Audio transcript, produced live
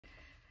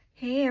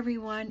Hey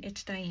everyone,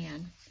 it's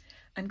Diane.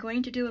 I'm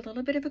going to do a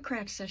little bit of a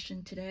craft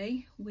session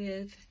today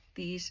with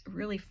these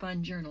really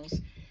fun journals.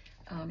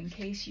 In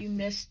case you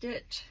missed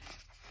it,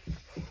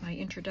 my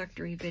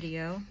introductory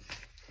video,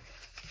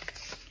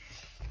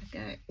 I've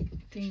got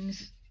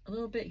things a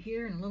little bit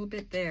here and a little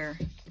bit there.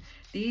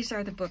 These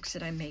are the books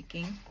that I'm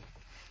making.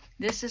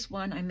 This is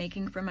one I'm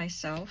making for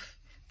myself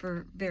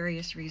for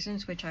various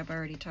reasons, which I've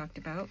already talked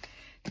about.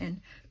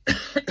 And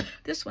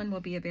this one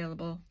will be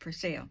available for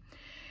sale.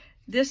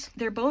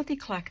 They're both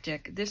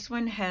eclectic. This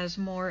one has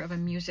more of a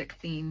music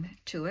theme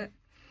to it,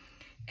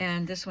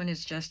 and this one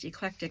is just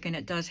eclectic, and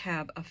it does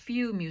have a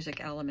few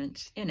music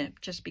elements in it,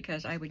 just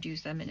because I would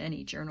use them in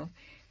any journal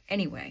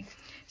anyway.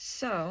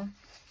 So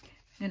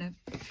I'm going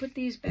to put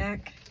these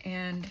back,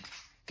 and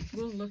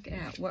we'll look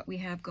at what we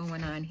have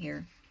going on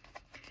here.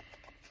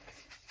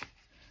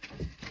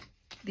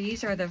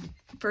 These are the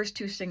first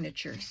two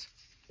signatures.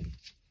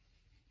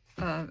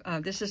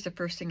 This is the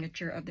first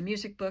signature of the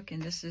music book,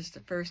 and this is the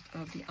first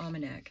of the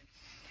almanac.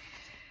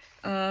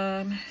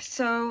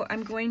 So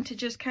I'm going to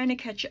just kind of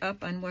catch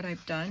up on what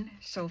I've done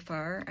so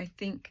far. I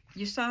think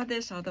you saw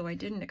this, although I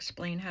didn't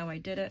explain how I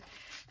did it,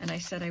 and I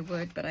said I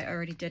would, but I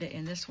already did it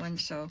in this one,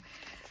 so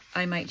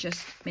I might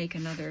just make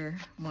another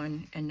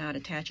one and not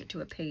attach it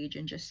to a page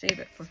and just save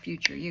it for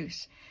future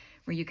use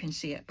where you can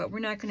see it. But we're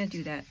not going to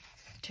do that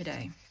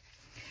today.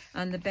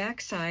 On the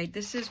back side,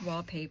 this is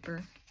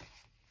wallpaper.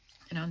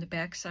 And on the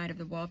back side of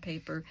the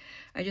wallpaper,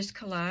 I just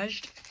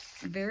collaged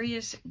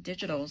various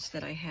digitals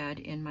that I had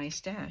in my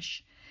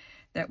stash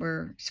that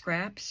were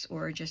scraps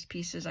or just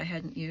pieces I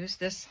hadn't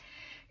used. This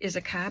is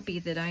a copy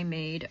that I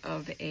made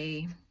of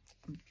a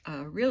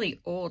really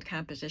old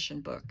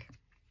composition book,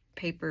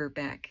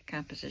 paperback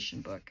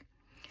composition book.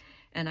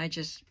 And I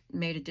just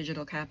made a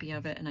digital copy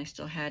of it, and I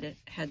still had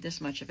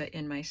this much of it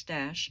in my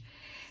stash.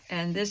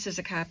 And this is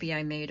a copy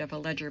I made of a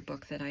ledger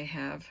book that I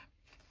have.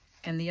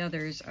 And the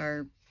others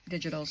are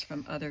digitals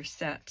from other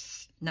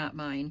sets, not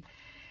mine,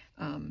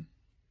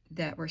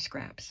 that were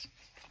scraps.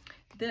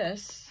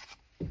 This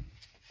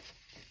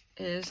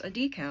is a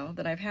decal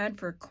that I've had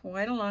for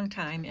quite a long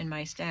time in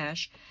my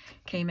stash.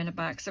 Came in a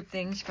box of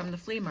things from the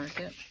flea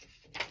market,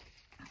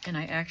 and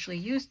I actually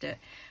used it.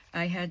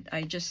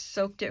 I just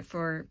soaked it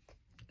for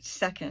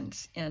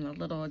seconds in a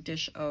little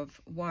dish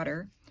of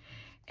water,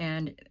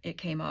 and it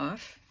came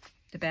off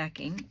the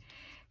backing,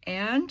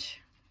 and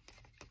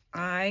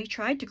I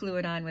tried to glue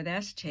it on with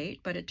acetate,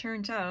 but it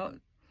turns out,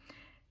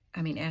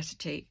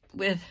 acetate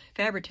with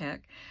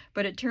Fabri-Tac,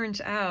 but it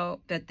turns out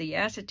that the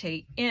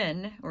acetate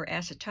or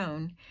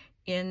acetone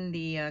in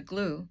the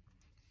glue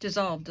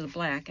dissolved to the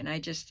black, and I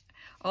just,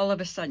 all of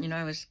a sudden,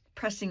 I was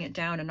pressing it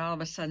down, and all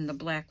of a sudden the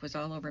black was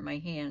all over my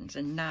hands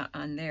and not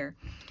on there.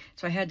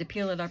 So I had to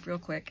peel it up real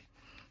quick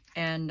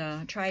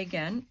and try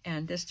again,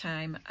 and this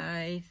time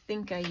I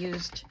think I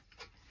used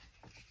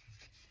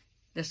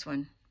this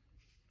one.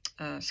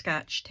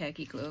 Scotch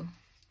tacky glue,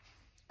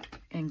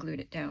 and glued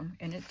it down,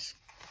 and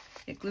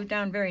it glued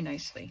down very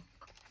nicely.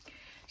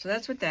 So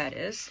that's what that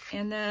is.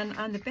 And then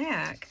on the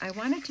back, I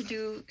wanted to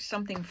do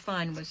something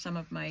fun with some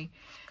of my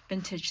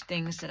vintage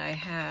things that I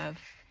have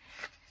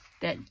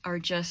that are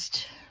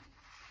just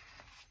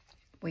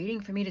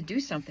waiting for me to do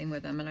something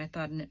with them, and I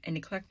thought an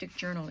eclectic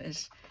journal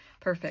is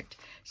perfect.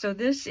 So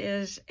this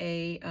is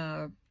a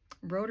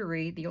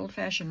rotary, the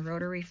old-fashioned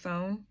rotary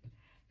phone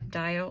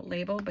dial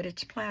label, but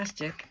it's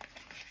plastic.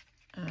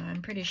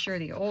 I'm pretty sure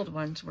the old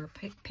ones were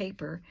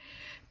paper.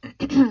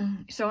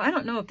 So I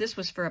don't know if this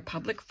was for a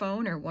public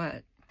phone or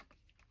what,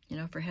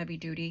 for heavy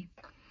duty.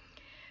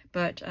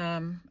 But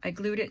I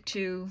glued it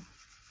to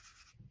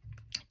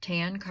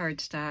tan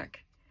cardstock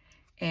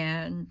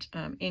and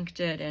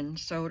inked it and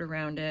sewed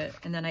around it.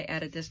 And then I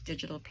added this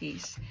digital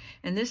piece.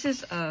 And this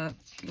is a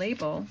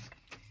label,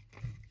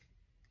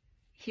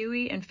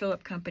 Huey and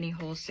Philip Company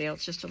Wholesale.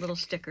 It's just a little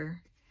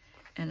sticker.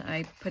 And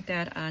I put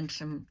that on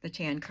the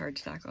tan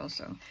cardstock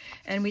also.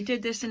 And we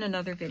did this in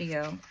another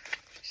video.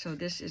 So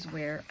this is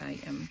where I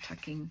am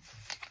tucking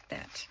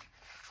that.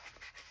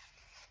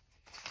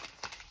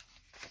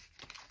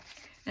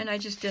 And I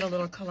just did a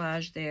little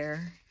collage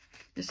there.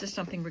 This is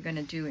something we're going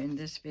to do in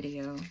this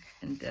video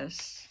and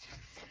this.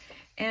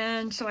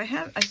 And so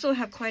I still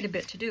have quite a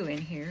bit to do in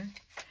here.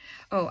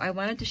 Oh, I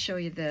wanted to show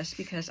you this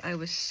because I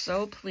was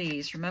so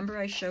pleased. Remember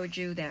I showed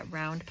you that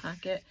round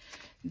pocket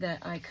that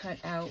I cut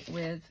out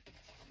with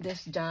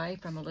this die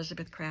from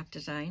Elizabeth Craft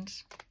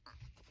Designs?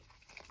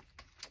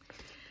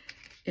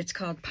 It's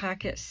called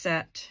Pocket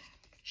Set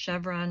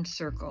Chevron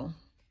Circle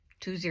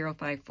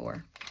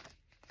 2054.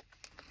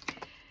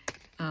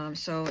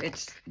 So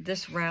it's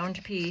this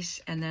round piece,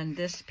 and then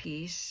this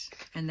piece,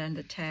 and then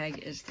the tag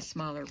is the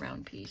smaller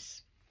round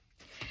piece.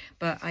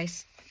 But I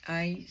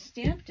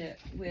stamped it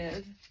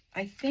with,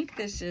 I think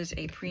this is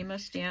a Prima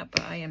stamp,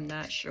 but I am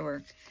not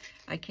sure.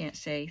 I can't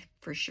say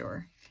for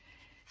sure.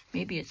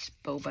 Maybe it's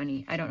Bow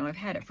Bunny. I don't know. I've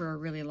had it for a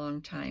really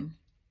long time.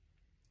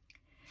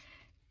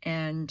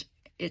 And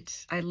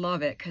I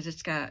love it because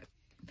it's got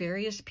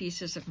various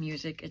pieces of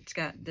music. It's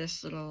got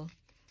this little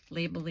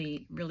label-y,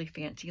 really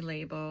fancy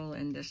label,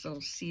 and this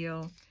little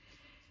seal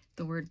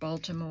the word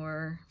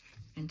Baltimore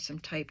and some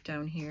type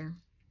down here.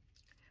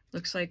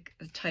 Looks like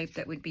the type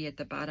that would be at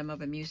the bottom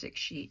of a music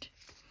sheet.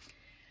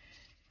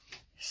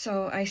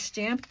 So I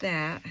stamped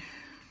that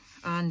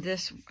on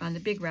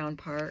the big round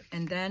part,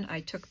 and then I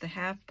took the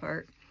half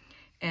part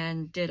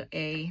and did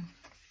a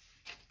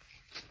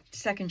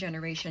second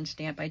generation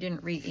stamp. I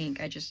didn't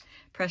re-ink, I just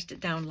pressed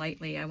it down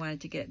lightly. I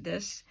wanted to get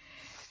this,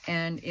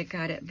 and it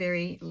got it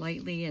very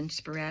lightly and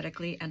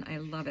sporadically, and I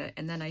love it.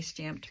 And then I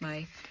stamped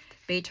my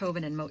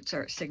Beethoven and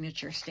Mozart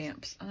signature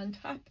stamps on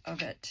top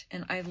of it,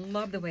 and I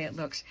love the way it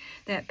looks.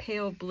 That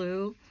pale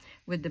blue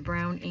with the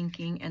brown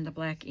inking and the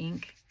black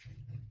ink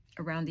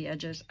around the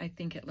edges, I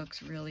think it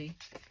looks really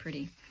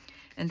pretty.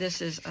 And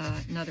this is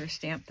another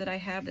stamp that I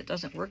have that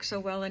doesn't work so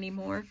well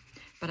anymore,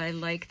 but I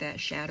like that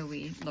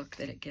shadowy look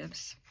that it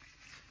gives.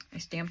 I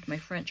stamped my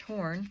French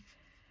horn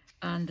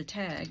on the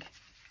tag.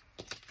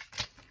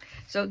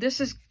 So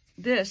this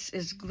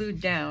is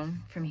glued down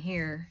from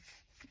here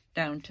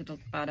down to the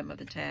bottom of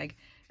the tag,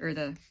 or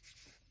the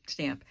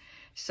stamp,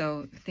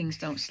 so things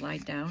don't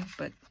slide down,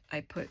 but I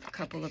put a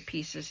couple of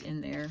pieces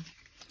in there,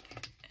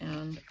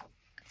 and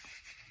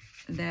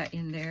that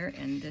in there,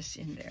 and this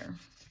in there.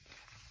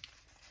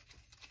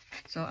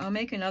 So I'll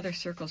make another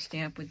circle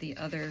stamp with the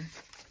other,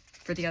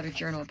 for the other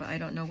journal, but I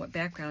don't know what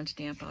background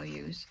stamp I'll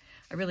use.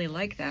 I really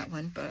like that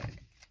one, but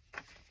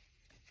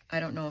I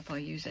don't know if I'll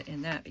use it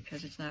in that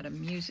because it's not a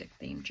music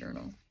themed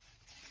journal.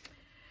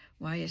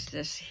 Why is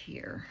this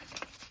here?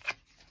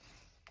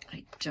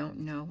 I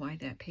don't know why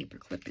that paper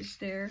clip is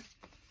there.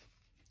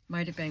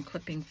 Might have been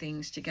clipping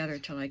things together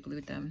till I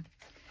glued them.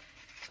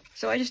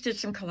 So I just did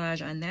some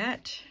collage on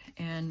that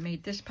and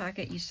made this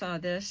pocket. You saw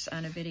this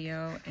on a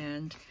video,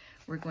 and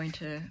we're going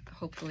to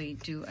hopefully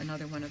do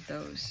another one of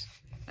those.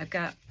 I've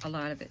got a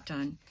lot of it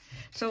done.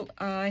 So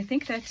I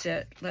think that's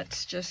it.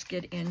 Let's just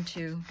get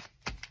into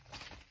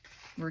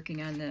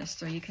working on this.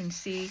 So you can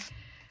see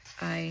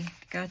I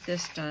got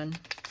this done.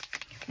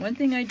 One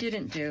thing I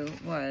didn't do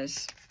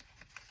was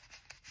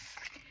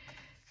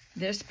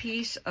this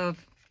piece of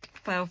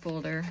file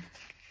folder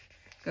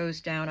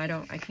goes down.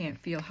 I can't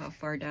feel how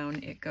far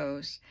down it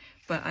goes,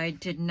 but I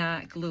did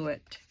not glue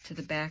it to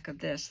the back of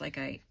this like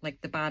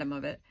the bottom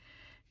of it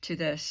to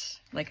this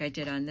like I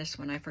did on this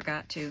one. I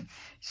forgot to.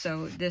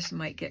 So this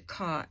might get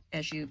caught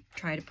as you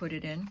try to put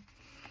it in,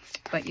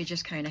 but you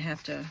just kind of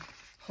have to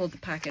hold the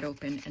pocket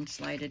open and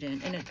slide it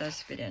in, and it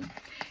does fit in.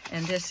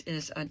 And this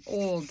is an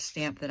old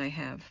stamp that I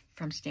have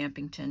from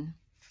Stampington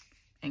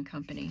and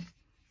Company,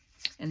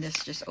 and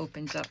this just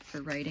opens up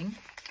for writing.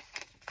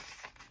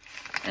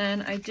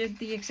 And I did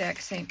the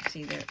exact same,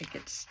 see there, it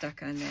gets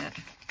stuck on that.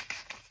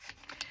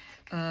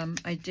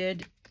 I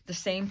did the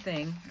same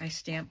thing. I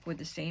stamped with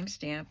the same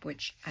stamp,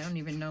 which I don't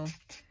even know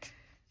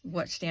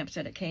what stamp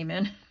set it came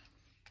in.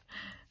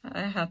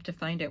 I have to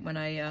find it when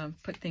I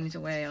put things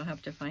away. I'll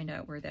have to find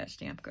out where that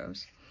stamp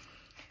goes.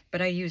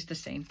 But I used the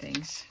same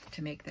things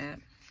to make that.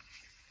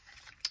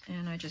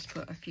 And I just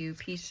put a few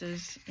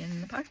pieces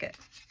in the pocket.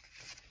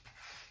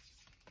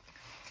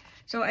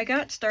 So I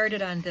got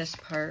started on this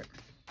part.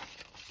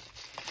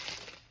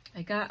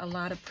 I got a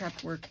lot of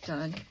prep work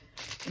done,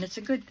 and it's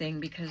a good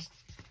thing because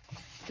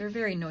they're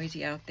very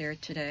noisy out there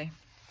today.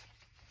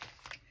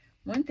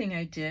 One thing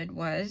I did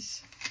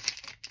was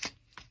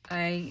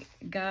I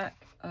got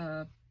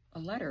a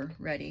letter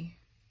ready,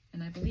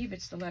 and I believe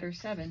it's the letter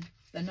 7,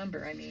 the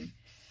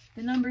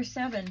number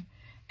 7,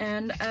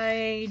 and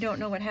I don't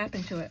know what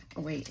happened to it.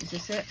 Oh wait, is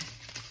this it?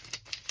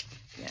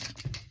 Yeah,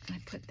 I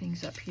put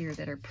things up here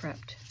that are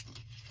prepped.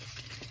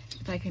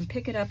 If I can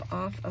pick it up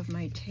off of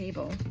my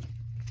table,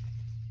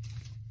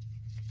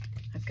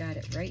 I've got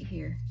it right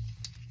here.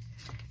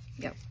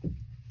 Yep.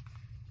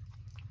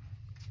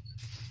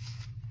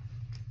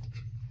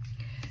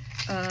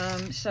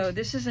 So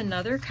this is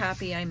another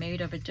copy I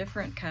made of a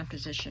different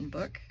composition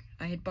book.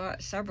 I had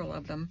bought several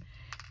of them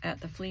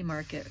at the flea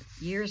market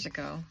years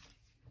ago.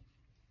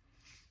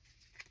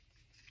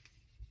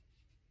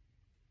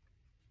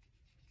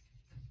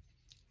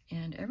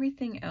 And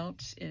everything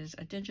else is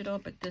a digital,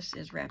 but this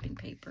is wrapping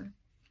paper.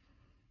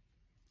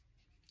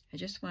 I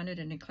just wanted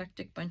an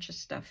eclectic bunch of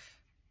stuff.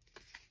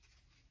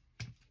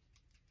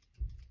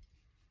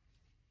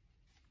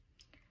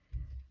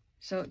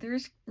 So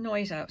there's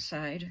noise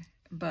outside,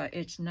 but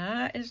it's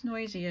not as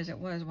noisy as it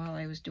was while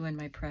I was doing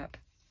my prep.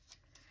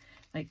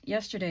 Like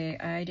yesterday,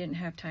 I didn't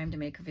have time to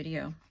make a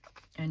video,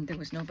 and there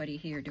was nobody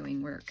here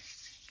doing work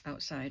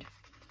outside.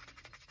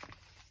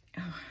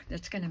 Oh,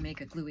 that's gonna make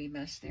a gluey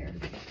mess there.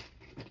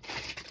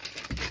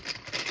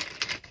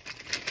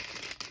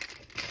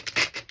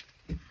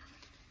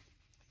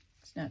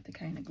 It's not the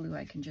kind of glue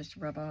I can just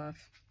rub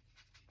off.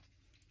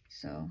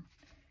 So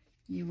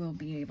you will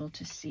be able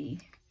to see.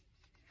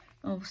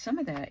 Oh, some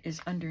of that is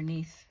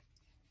underneath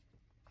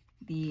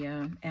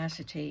the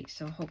acetate,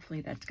 so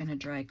hopefully that's going to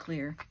dry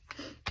clear.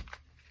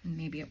 And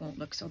maybe it won't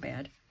look so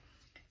bad.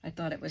 I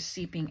thought it was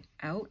seeping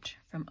out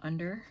from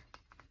under,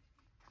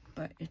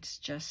 but it's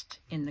just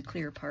in the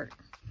clear part.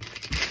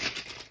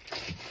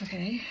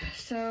 Okay,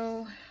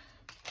 so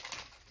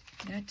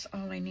that's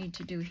all I need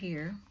to do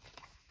here.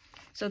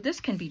 So this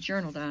can be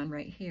journaled on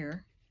right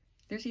here.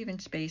 There's even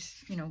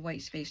space, you know,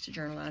 white space to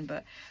journal on,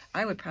 but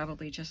I would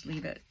probably just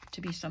leave it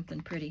to be something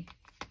pretty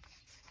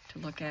to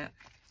look at.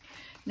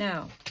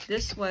 Now,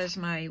 this was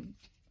my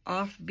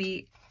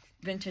offbeat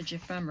vintage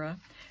ephemera.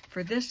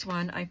 For this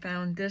one, I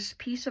found this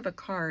piece of a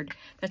card.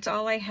 That's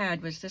all I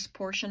had, was this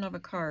portion of a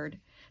card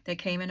that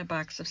came in a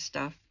box of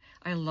stuff.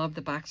 I love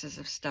the boxes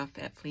of stuff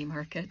at flea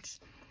markets.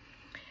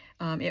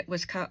 It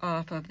was cut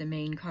off of the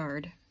main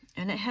card,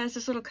 and it has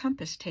this little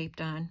compass taped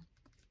on.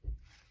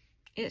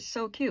 It's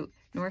so cute.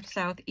 North,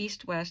 south,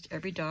 east, west,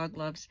 every dog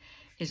loves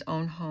his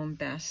own home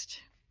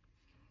best.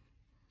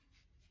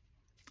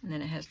 And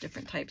then it has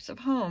different types of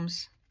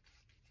homes.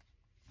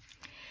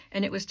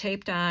 And it was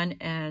taped on,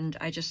 and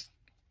I just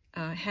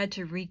had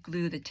to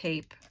re-glue the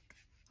tape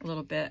a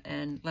little bit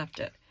and left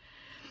it.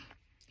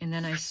 And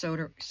then I sewed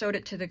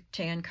it to the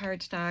tan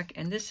cardstock,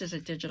 and this is a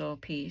digital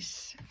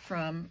piece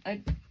from,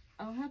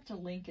 I'll have to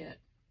link it.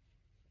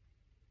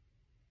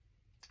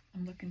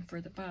 I'm looking for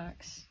the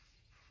box.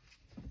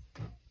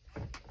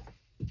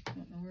 I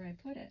don't know where I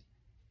put it.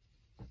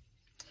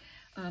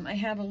 I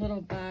have a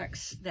little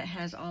box that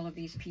has all of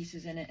these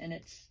pieces in it, and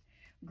it's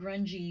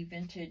grungy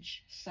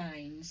vintage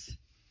signs.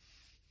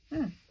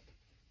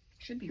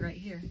 Should be right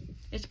here.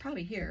 It's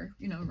probably here,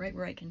 you know, right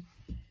where I can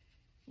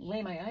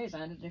lay my eyes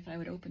on it if I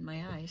would open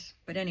my eyes.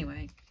 But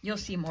anyway, you'll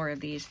see more of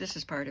these. This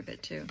is part of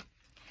it too.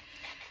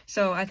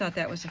 So I thought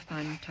that was a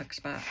fun tuck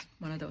spot,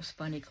 one of those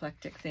fun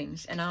eclectic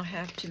things. And I'll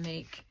have to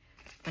make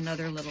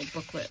another little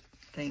booklet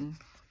thing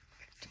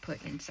to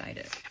put inside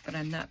it, but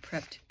I'm not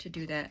prepped to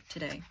do that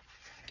today.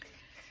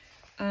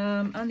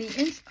 On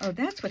the oh,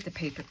 that's what the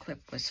paper clip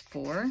was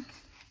for.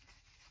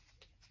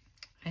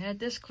 I had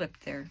this clip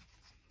there.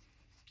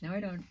 Now I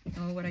don't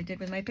know what I did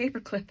with my paper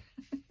clip.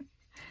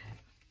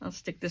 I'll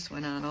stick this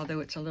one on,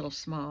 although it's a little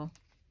small.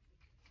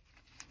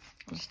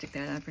 I'll stick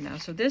that on for now.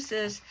 So this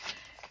is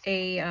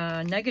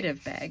a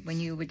negative bag. When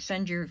you would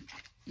send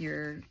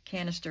your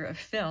canister of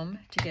film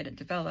to get it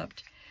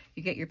developed,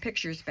 you get your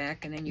pictures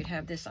back, and then you'd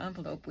have this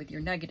envelope with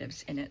your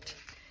negatives in it.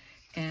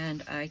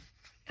 And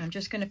I'm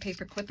just going to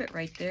paper clip it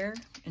right there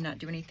and not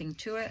do anything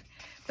to it.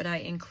 But I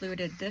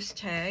included this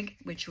tag,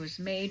 which was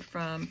made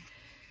from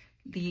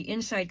the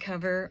inside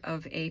cover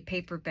of a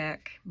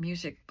paperback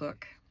music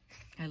book.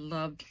 I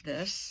loved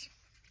this.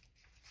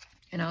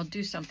 And I'll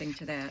do something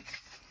to that.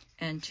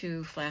 And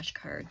 2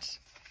 flashcards.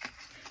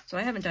 So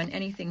I haven't done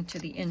anything to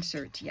the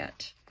insert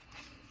yet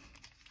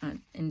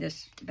in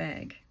this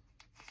bag.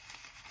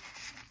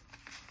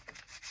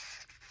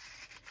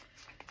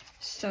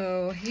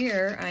 So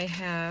here I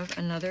have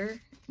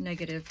another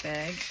negative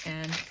bag,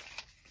 and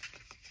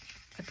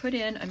I put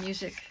in a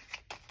music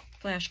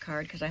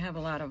flashcard because I have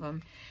a lot of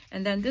them.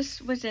 And then this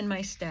was in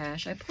my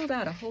stash. I pulled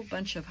out a whole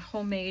bunch of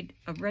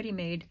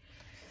ready-made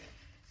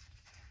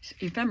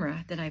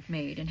ephemera that I've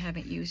made and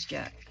haven't used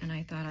yet. And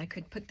I thought I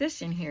could put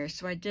this in here.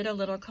 So I did a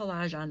little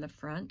collage on the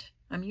front.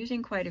 I'm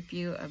using quite a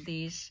few of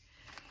these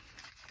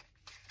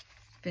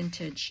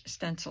vintage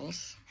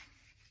stencils.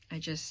 I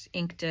just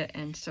inked it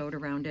and sewed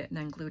around it and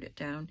then glued it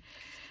down.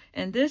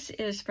 And this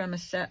is from a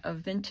set of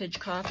vintage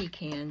coffee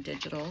can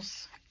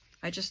digitals.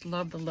 I just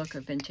love the look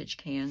of vintage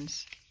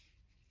cans.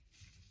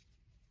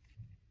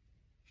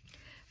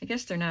 I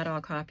guess they're not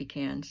all coffee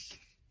cans.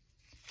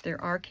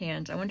 There are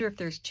cans. I wonder if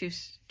there's two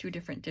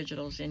different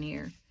digitals in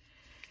here.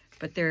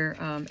 But they're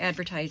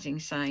advertising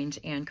signs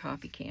and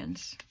coffee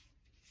cans.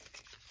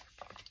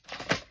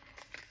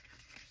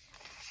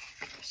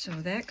 So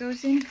that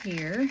goes in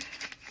here.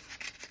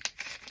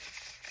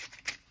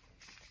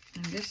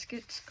 And this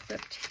gets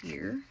clipped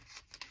here.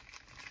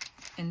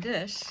 And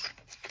this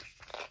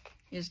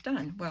is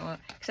done. Well,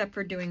 except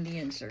for doing the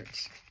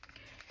inserts.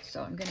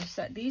 So I'm going to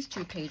set these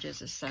 2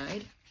 pages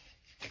aside.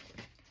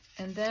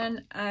 And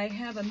then I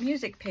have a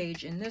music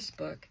page in this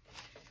book.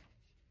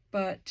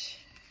 But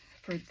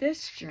for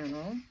this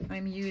journal,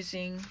 I'm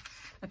using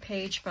a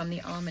page from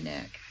the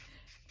almanac.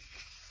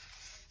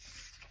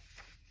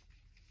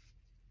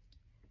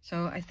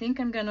 So I think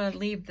I'm going to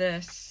leave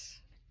this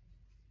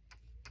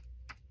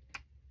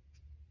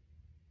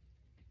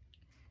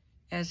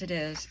as it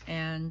is.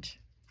 And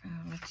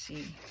let's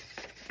see.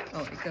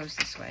 Oh, it goes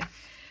this way.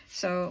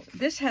 So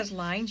this has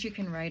lines you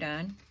can write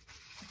on.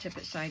 Tip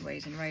it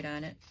sideways and write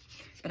on it.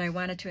 But I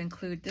wanted to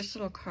include this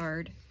little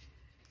card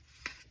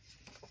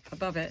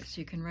above it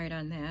so you can write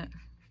on that.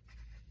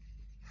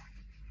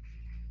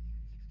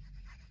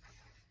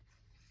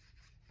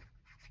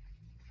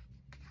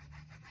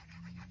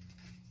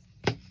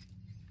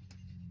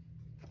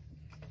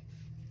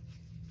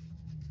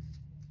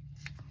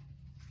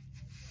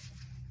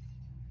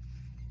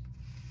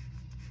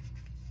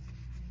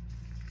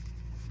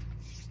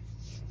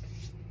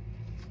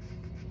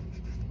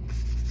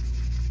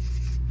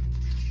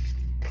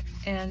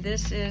 And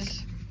this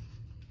is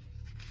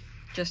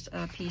just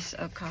a piece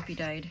of coffee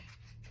dyed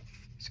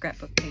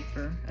scrapbook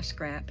paper, a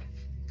scrap.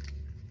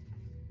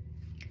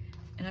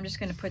 And I'm just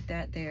going to put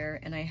that there.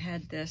 And I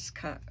had this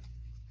cut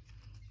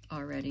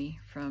already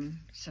from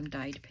some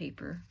dyed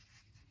paper.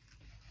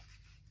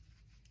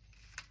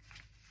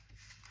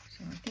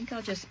 So think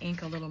I'll just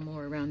ink a little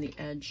more around the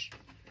edge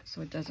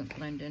so it doesn't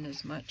blend in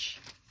as much.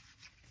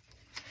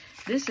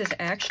 This is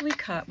actually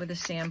cut with a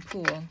sand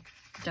pool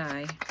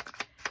die.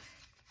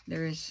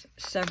 There's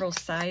several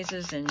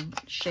sizes and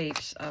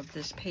shapes of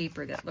this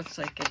paper that looks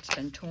like it's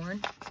been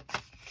torn,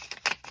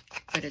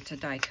 but it's a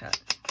die cut.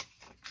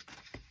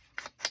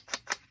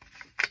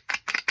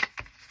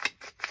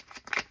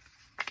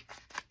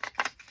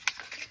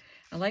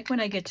 I like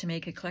when I get to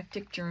make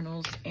eclectic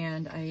journals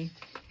and I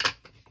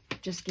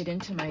just get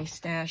into my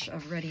stash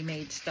of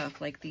ready-made stuff,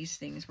 like these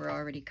things were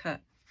already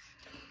cut.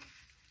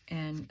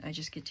 And I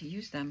just get to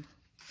use them.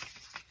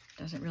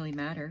 Doesn't really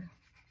matter.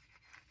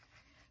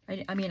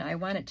 I mean, I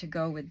want it to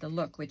go with the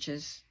look, which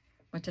is,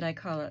 what did I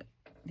call it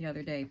the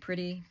other day?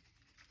 Pretty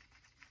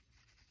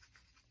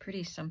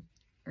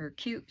or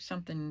cute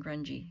something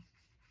grungy.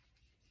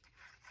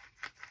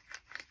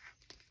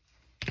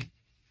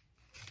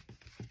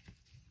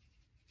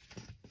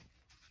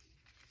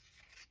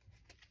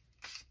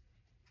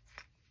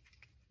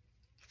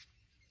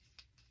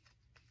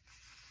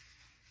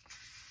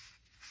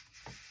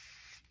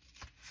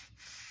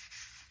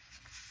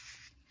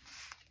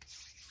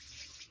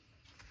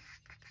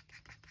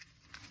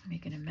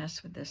 Making a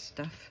mess with this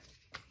stuff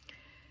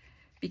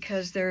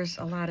because there's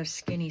a lot of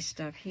skinny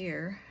stuff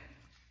here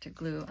to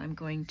glue. I'm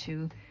going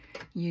to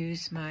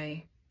use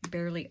my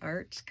Barely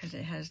Arts because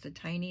it has the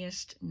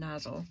tiniest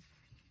nozzle.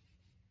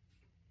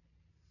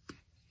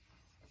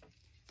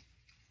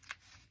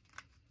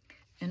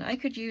 And I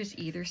could use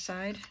either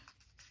side,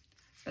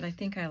 but I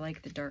think I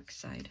like the dark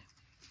side.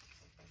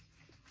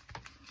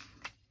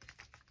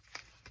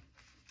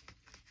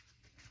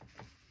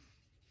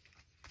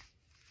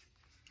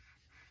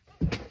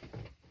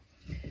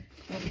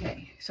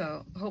 Okay,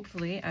 so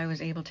hopefully I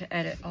was able to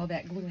edit all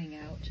that gluing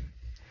out.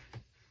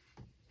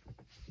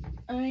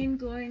 I'm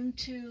going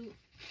to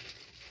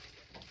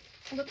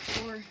look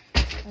for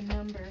a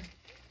number.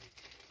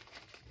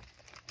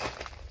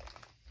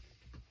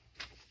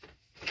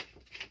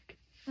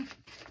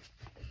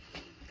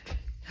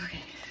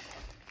 Okay.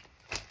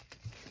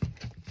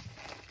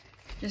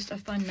 Just a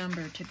fun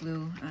number to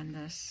glue on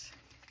this.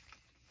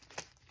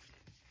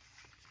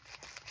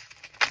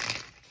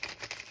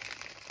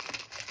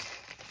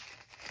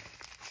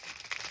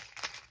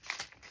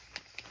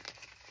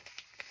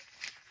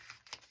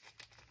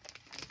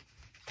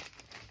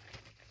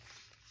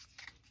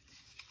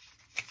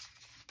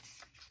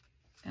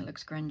 That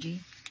looks grungy.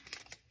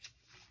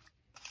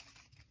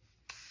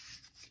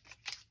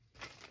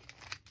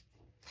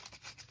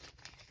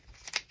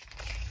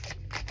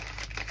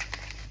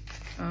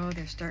 Oh,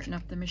 they're starting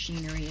up the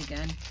machinery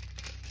again.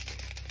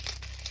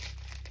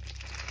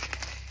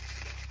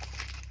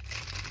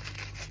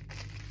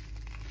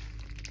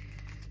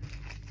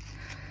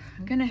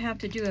 I'm gonna have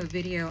to do a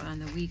video on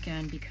the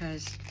weekend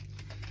because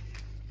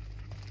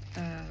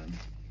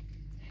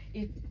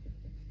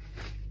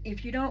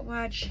if you don't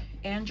watch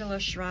Angela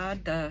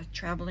Schrod, the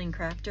traveling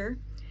crafter,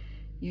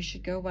 you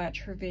should go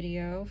watch her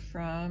video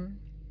from,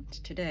 it's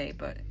today,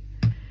 but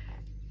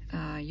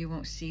you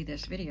won't see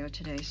this video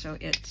today, so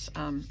it's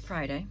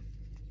Friday.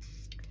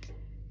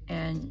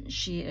 And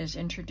she is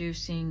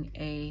introducing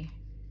a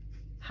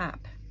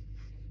hop,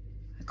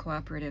 a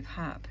cooperative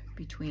hop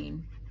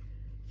between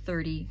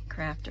 30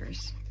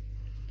 crafters.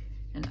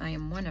 And I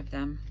am one of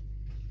them.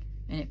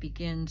 And it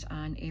begins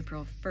on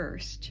April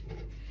 1st.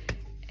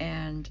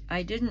 And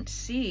I didn't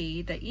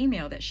see the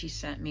email that she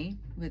sent me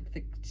with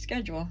the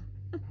schedule.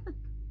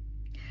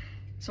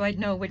 So I'd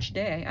know which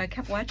day. I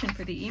kept watching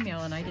for the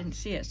email and I didn't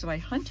see it. So I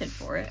hunted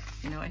for it.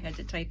 You know, I had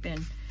to type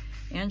in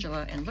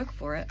Angela and look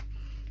for it.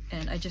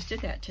 And I just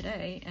did that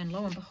today. And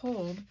lo and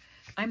behold,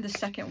 I'm the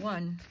second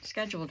one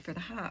scheduled for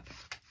the hop.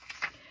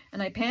 And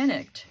I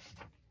panicked.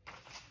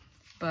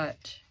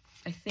 But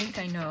I think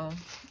I know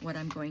what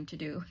I'm going to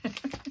do.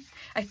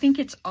 I think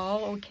it's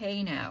all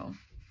okay now.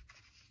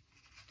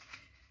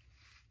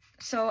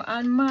 So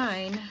on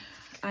mine,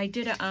 I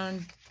did it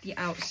on the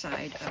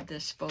outside of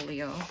this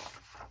folio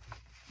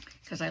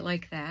because I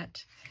like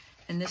that.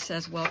 And this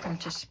says, "Welcome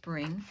to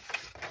Spring."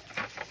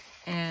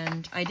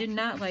 And I did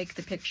not like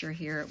the picture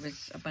here. It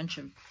was a bunch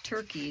of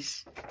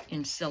turkeys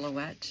in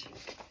silhouette.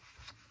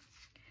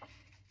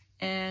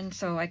 And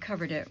so I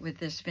covered it with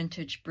this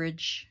vintage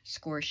bridge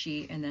score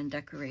sheet and then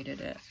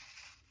decorated it.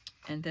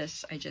 And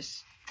this, I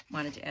just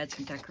wanted to add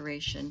some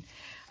decoration.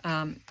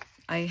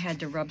 I had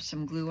to rub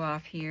some glue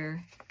off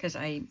here because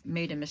I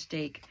made a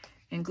mistake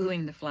in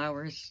gluing the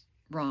flowers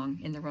wrong,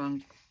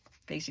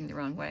 facing the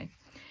wrong way.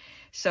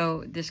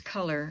 So this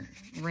color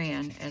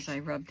ran as I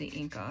rubbed the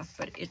ink off,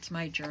 but it's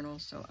my journal,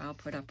 so I'll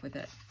put up with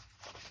it.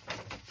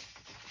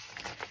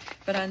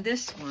 But on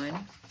this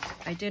one,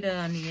 I did it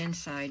on the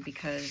inside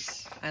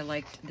because I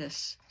liked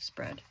this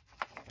spread.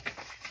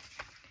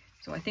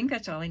 So I think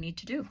that's all I need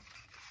to do.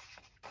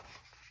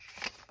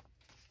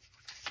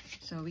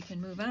 So we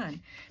can move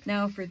on.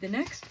 Now for the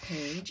next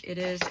page, it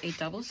is a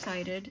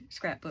double-sided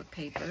scrapbook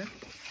paper.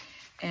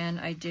 And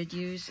I did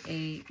use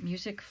a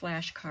music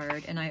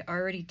flashcard, and I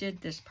already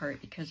did this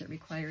part because it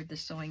required the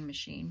sewing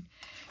machine.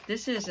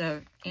 This is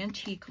a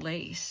antique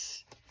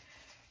lace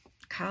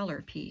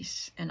collar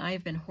piece, and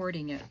I've been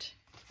hoarding it,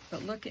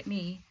 but look at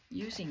me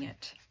using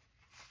it.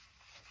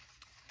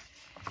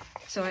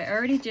 So I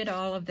already did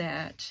all of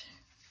that.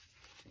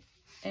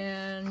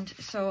 And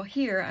so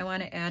here I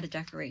want to add a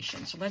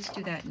decoration. So let's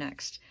do that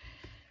next.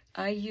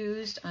 I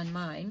used on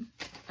mine,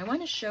 I want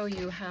to show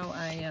you how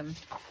I am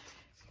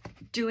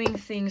doing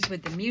things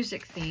with the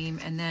music theme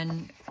and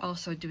then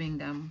also doing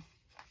them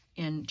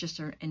in just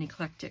an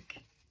eclectic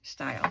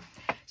style.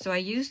 So I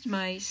used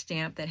my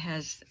stamp that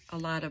has a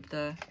lot of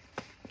the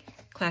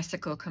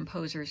classical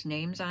composers'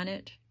 names on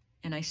it,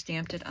 and I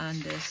stamped it on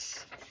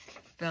this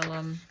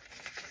vellum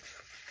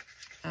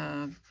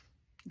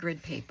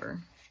grid paper.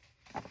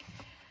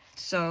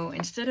 So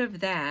instead of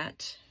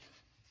that,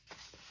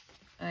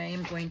 I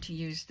am going to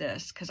use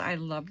this because I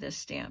love this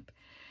stamp.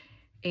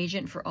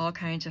 Agent for all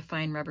kinds of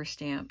fine rubber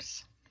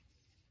stamps.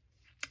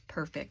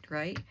 Perfect,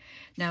 right?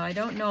 Now I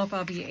don't know if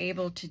I'll be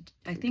able to,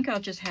 I think I'll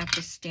just have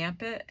to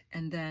stamp it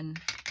and then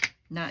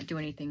not do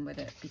anything with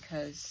it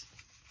because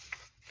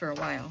for a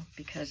while,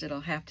 because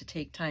it'll have to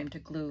take time to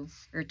glue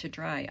or to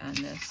dry on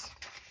this.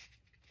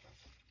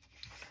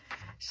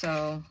 So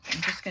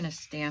I'm just going to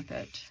stamp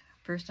it.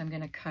 First I'm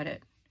going to cut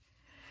it.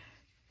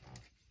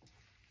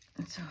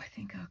 And so I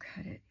think I'll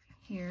cut it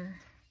here,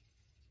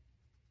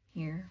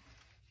 here,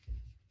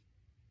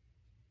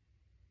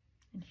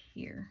 and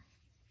here.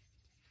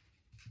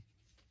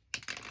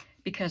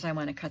 Because I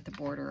want to cut the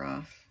border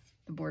off,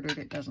 the border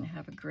that doesn't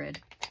have a grid.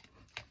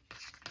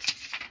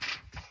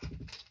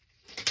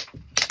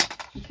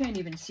 You can't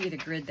even see the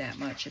grid that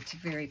much, it's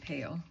very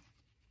pale.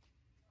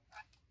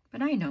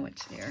 But I know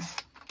it's there.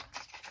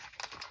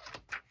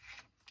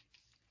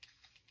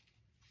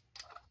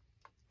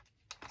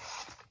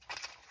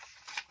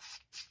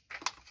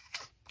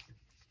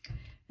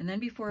 And then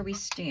before we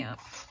stamp,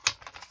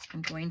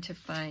 I'm going to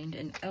find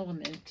an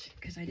element,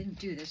 because I didn't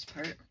do this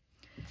part.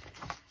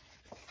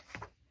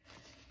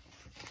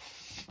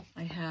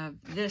 I have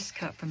this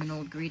cut from an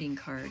old greeting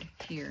card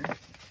here.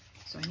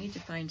 So I need to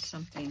find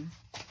something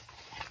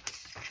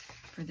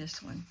for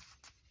this one.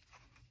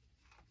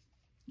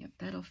 Yep,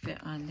 that'll fit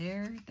on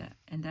there,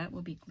 and that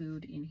will be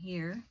glued in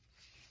here.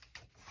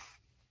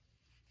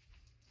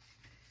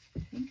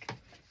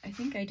 I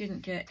think I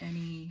didn't get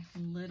any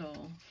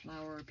little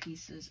flower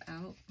pieces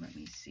out. Let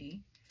me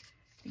see.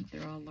 I think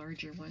they're all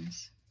larger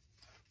ones.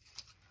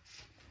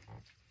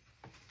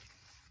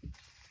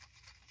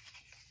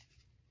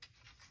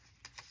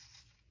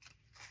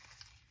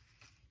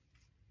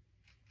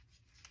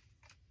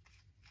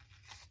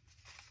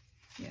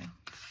 Yeah.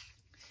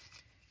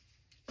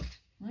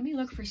 Let me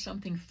look for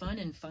something fun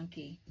and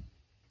funky.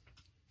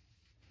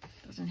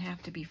 Doesn't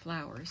have to be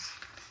flowers.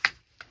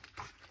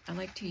 I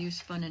like to use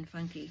fun and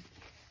funky.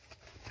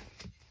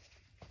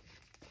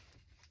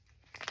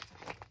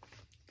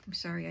 I'm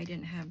sorry I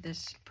didn't have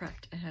this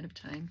prepped ahead of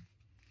time.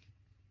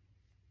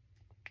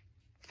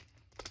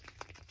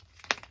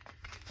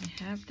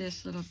 I have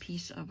this little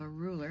piece of a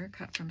ruler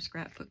cut from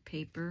scrapbook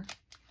paper,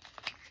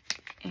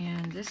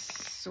 and this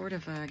sort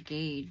of a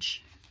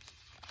gauge.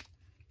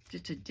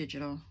 It's a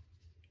digital.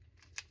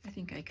 I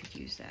think I could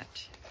use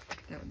that.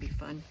 That would be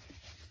fun.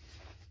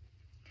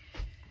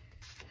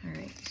 All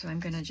right, so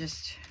I'm gonna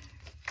just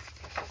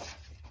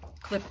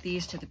clip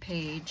these to the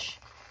page,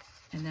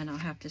 and then I'll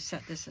have to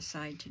set this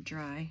aside to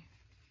dry.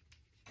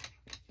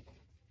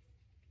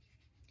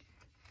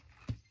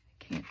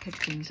 Can't pick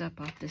things up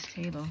off this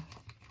table.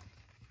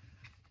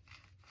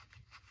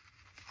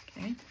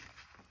 Okay.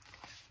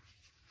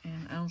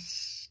 And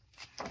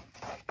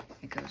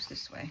it goes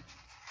this way.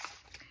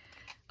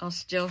 I'll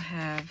still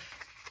have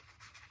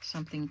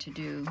something to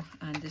do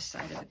on this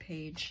side of the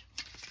page.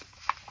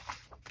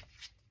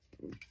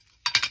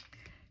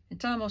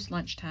 It's almost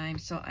lunchtime,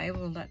 so I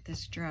will let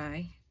this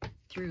dry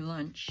through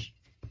lunch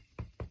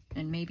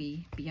and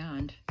maybe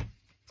beyond.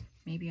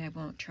 Maybe I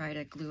won't try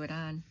to glue it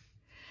on.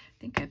 I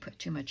think I put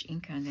too much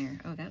ink on there.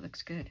 Oh, that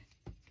looks good.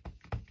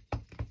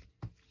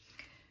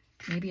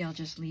 Maybe I'll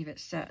just leave it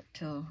set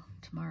till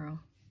tomorrow.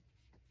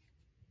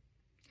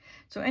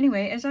 So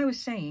anyway, as I was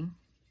saying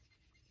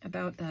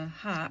about the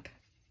hop,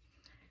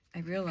 I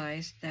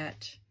realized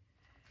that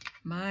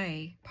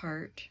my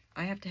part,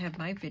 I have to have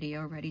my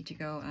video ready to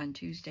go on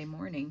Tuesday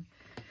morning,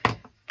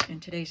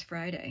 and today's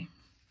Friday.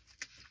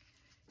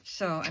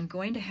 So I'm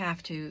going to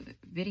have to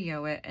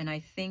video it, and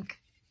I think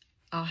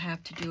I'll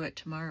have to do it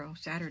tomorrow,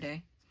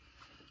 Saturday,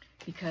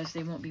 because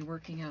they won't be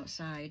working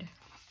outside.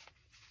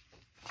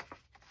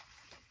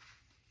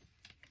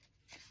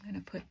 I'm going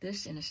to put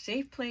this in a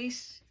safe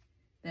place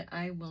that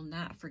I will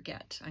not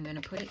forget. I'm going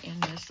to put it in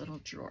this little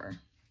drawer.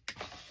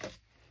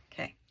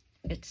 Okay,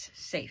 it's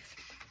safe.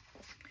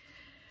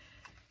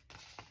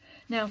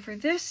 Now for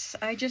this,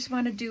 I just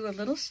want to do a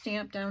little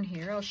stamp down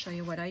here. I'll show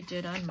you what I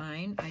did on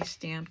mine. I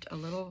stamped a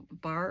little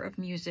bar of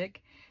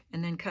music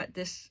and then cut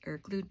this, or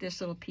glued this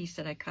little piece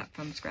that I cut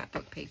from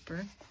scrapbook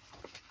paper.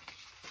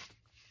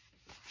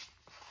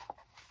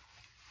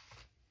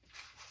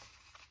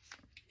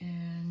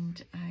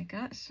 And I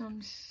got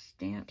some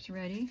stamps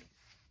ready.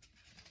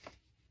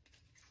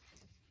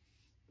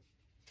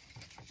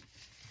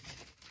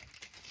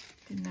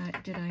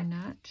 Did I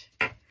not?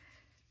 I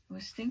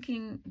was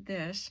thinking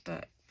this,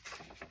 but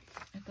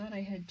I thought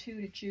I had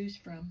two to choose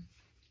from.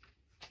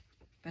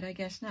 But I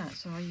guess not,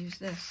 so I'll use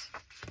this.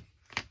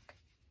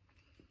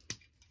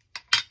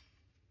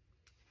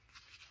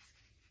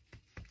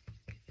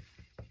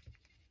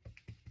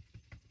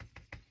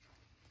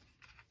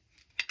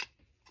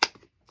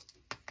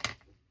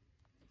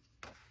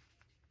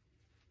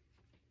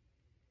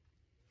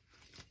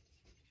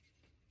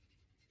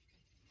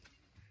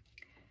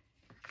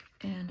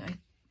 And I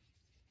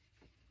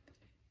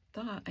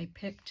thought I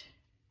picked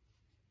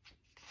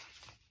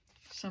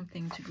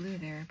something to glue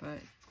there, but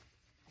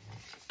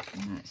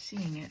I'm not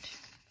seeing it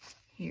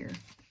here.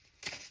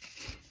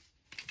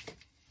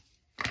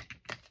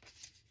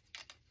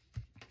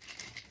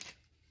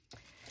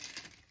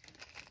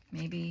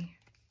 Maybe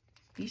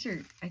these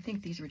are, I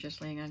think these were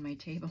just laying on my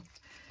table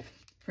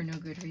for no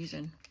good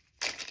reason.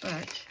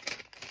 But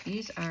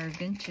these are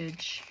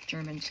vintage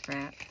German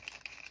scrap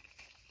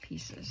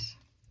pieces.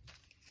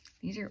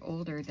 These are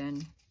older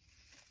than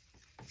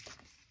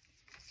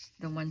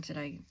the ones that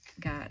I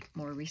got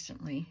more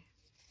recently.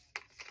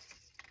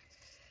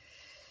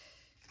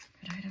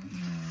 But I don't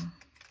know.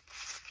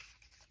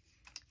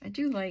 I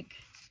do like,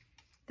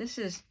 this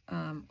is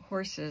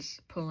horses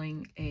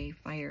pulling a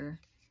fire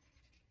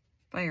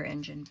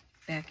engine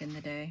back in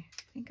the day.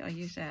 I think I'll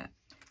use that.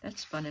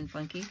 That's fun and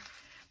funky.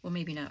 Well,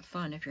 maybe not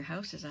fun if your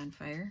house is on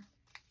fire.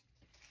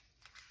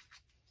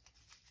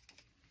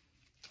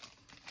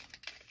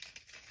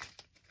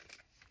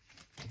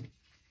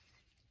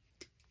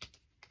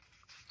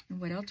 And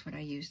what else would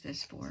I use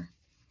this for?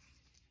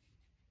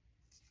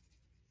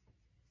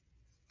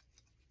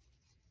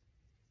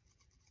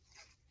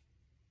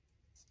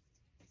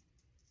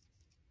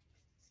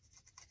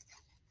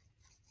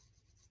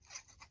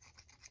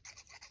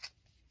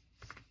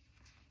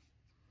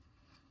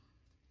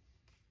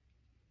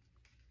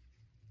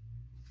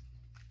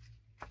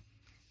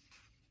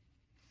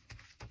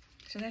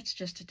 So that's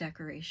just a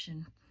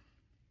decoration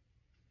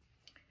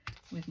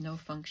with no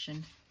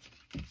function.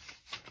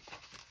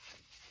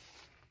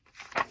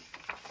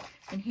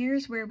 And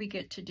here's where we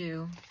get to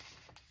do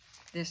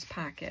this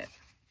pocket.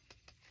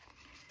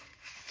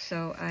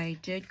 So I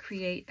did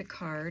create the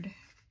card.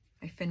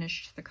 I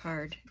finished the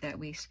card that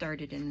we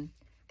started in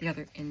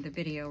the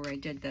video where I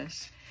did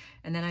this.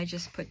 And then I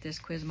just put this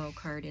Quizmo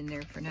card in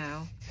there for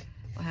now.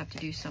 I'll have to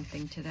do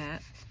something to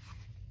that.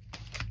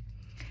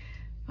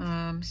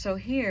 So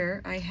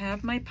here I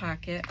have my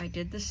pocket. I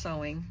did the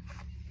sewing.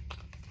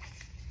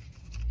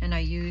 And I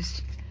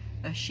used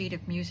a sheet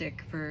of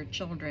music for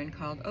children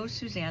called Oh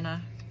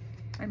Susanna.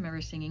 I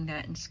remember singing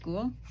that in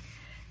school.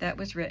 That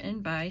was written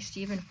by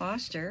Stephen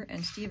Foster,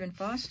 and Stephen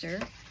Foster,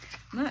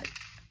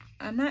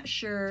 I'm not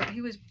sure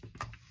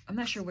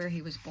where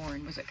he was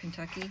born. Was it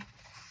Kentucky?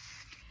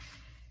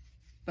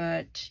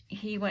 But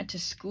he went to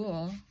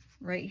school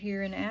right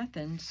here in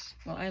Athens.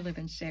 Well, I live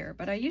in Sayre,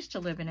 but I used to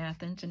live in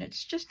Athens, and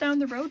it's just down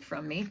the road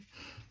from me.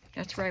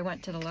 That's where I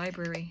went to the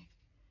library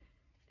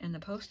and the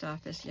post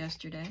office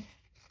yesterday.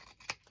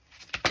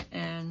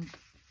 And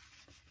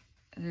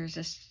there's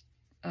this,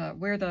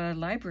 where the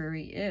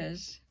library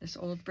is, this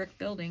old brick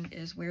building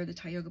is where the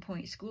Tioga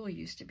Point School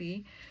used to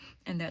be,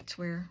 and that's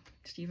where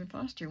Stephen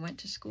Foster went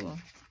to school.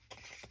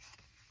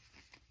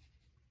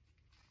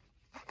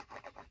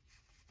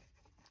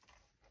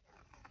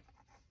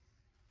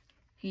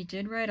 He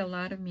did write a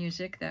lot of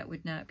music that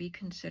would not be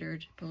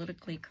considered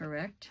politically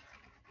correct,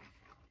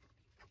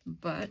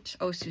 but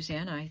Oh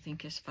Susanna I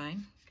think is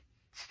fine.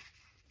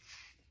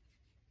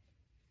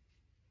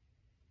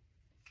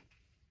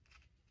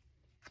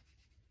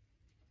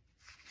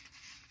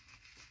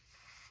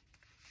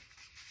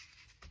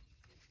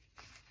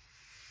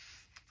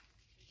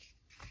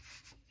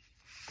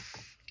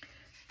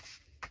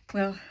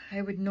 Well,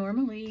 I would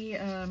normally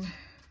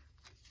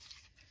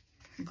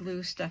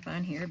glue stuff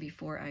on here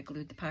before I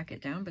glued the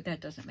pocket down, but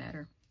that doesn't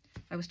matter.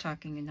 I was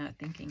talking and not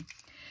thinking.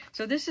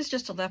 So this is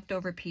just a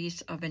leftover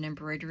piece of an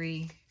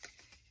embroidery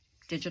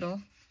digital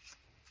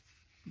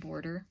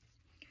border.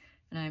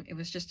 And it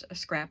was just a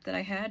scrap that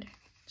I had.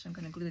 So I'm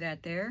going to glue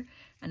that there.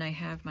 And I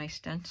have my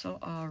stencil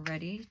all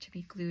ready to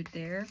be glued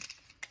there.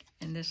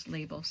 And this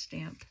label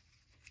stamp.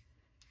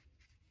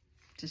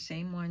 It's the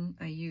same one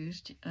I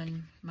used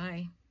on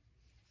my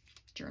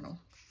journal.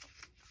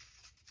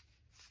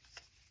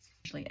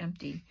 Usually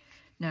empty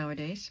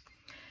nowadays.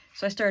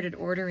 So I started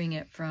ordering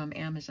it from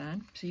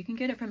Amazon. So you can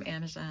get it from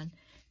Amazon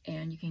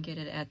and you can get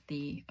it at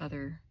the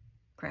other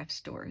craft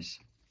stores.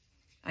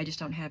 I just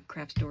don't have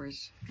craft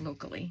stores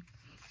locally.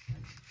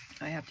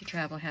 I have to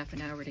travel half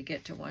an hour to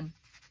get to one.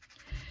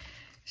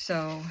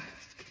 So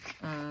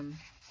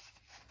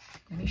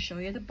let me show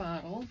you the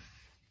bottle.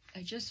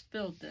 I just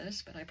filled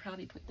this, but I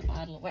probably put the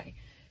bottle away.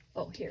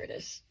 Oh, here it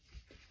is.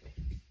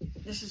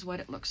 This is what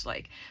it looks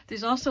like.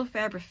 There's also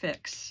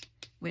Fabrifix,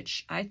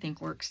 which I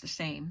think works the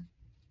same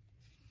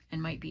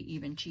and might be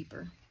even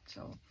cheaper.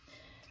 So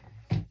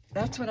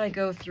that's what I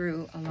go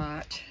through a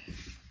lot.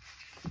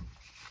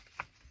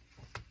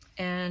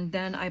 And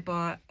then I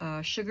bought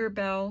a Sugar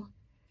Bell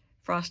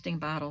frosting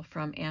bottle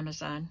from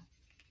Amazon.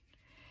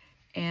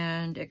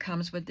 And it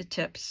comes with the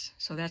tips,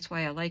 so that's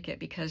why I like it,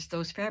 because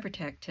those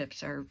Fabri-Tac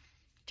tips are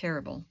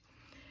terrible.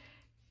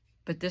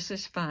 But this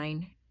is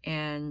fine,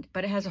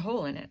 but it has a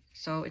hole in it,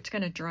 so it's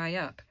going to dry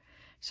up.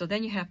 So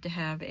then you have to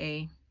have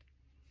a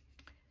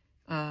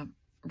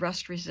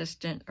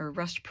rust-resistant or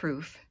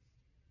rust-proof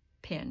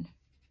pin.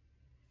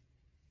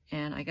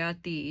 And I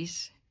got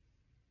these,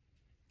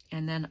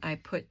 and then I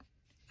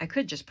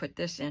could just put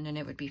this in and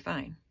it would be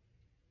fine.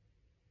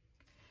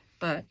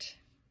 But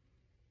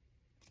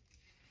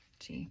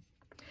see,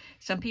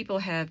 some people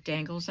have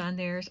dangles on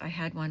theirs. I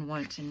had one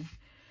once and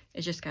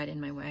it just got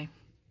in my way.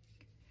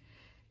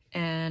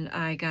 And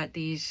I got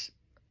these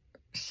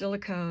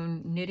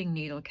silicone knitting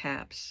needle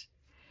caps.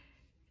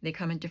 They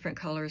come in different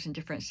colors and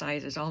different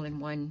sizes, all in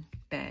one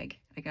bag.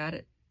 I got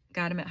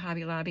them at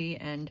Hobby Lobby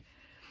and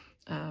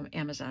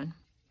Amazon.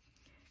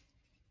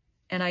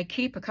 And I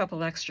keep a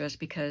couple extras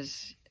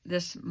because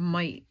this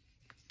might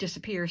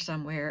disappear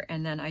somewhere,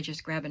 and then I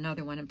just grab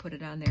another one and put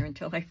it on there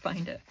until I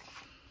find it.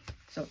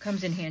 So it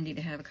comes in handy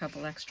to have a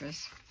couple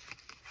extras.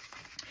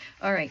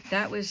 All right,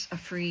 that was a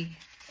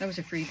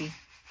freebie.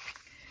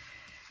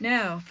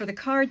 Now, for the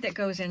card that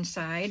goes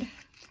inside,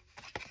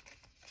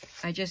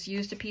 I just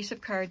used a piece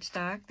of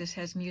cardstock. This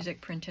has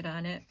music printed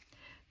on it.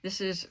 This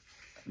is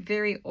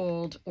very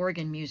old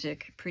organ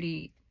music,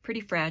 pretty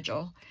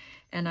fragile.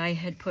 And I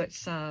had put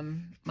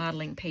some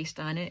modeling paste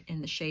on it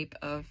in the shape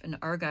of an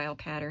argyle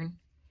pattern.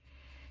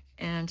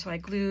 And so I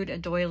glued a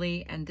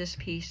doily and this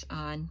piece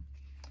on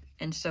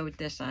and sewed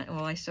this on.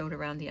 Well, I sewed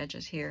around the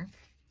edges here.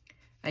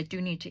 I do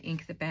need to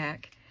ink the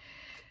back.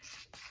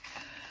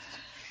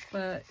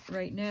 But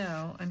right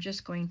now, I'm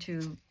just going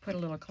to put a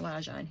little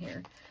collage on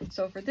here.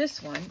 So for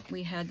this one,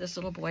 we had this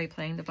little boy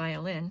playing the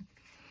violin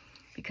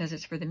because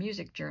it's for the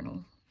music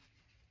journal.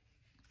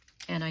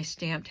 And I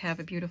stamped "Have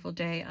a Beautiful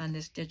Day" on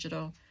this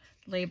digital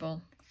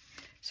label.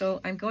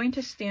 So I'm going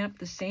to stamp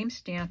the same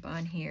stamp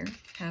on here,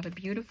 "Have a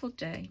Beautiful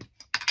Day."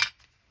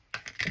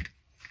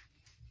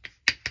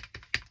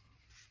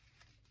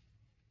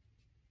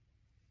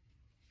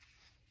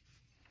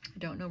 I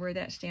don't know where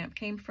that stamp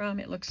came from.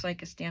 It looks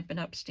like a Stampin'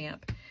 Up!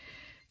 Stamp,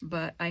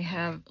 but I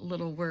have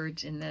little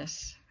words in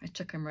this. I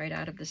took them right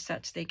out of the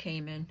sets they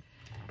came in,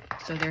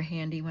 so they're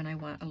handy when I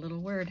want a little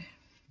word.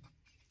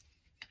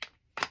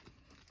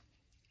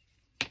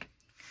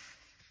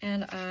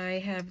 And I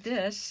have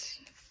this.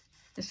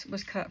 This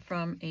was cut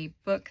from a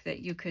book that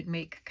you could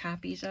make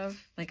copies of,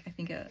 like I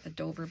think a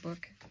Dover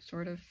book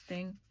sort of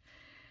thing.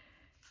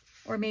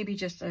 Or maybe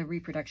just a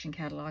reproduction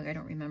catalog, I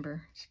don't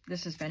remember.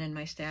 This has been in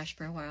my stash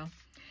for a while.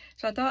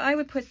 So I thought I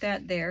would put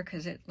that there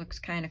because it looks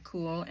kind of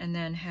cool, and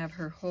then have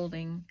her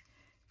holding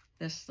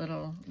this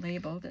little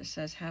label that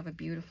says "Have a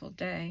Beautiful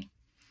Day."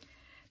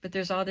 But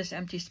there's all this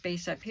empty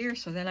space up here,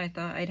 so then I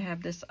thought I'd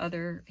have this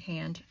other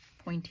hand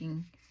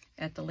pointing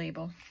at the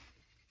label.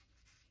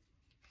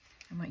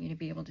 I want you to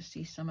be able to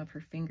see some of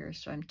her fingers,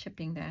 so I'm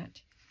tipping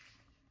that.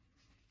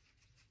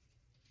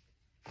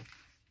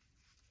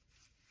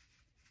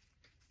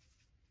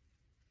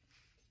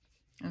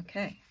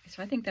 Okay,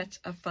 so I think that's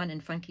a fun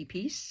and funky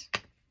piece.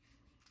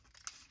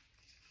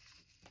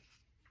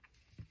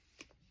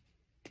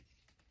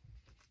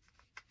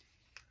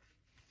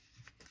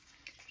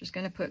 Just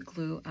going to put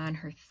glue on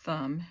her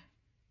thumb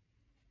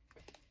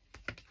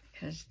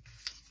because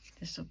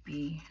this will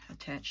be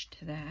attached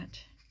to that.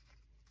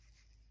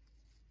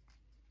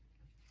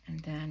 And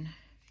then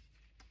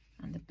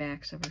on the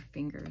backs of her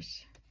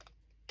fingers.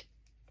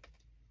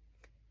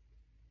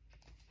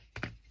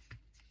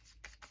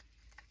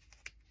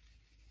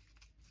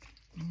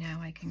 And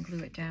now I can glue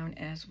it down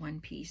as one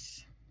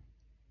piece.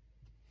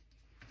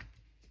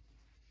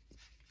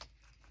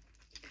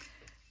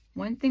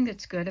 One thing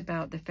that's good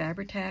about the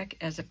Fabri-Tac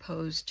as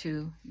opposed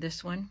to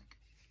this one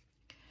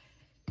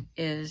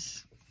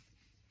is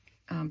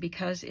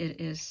because it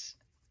is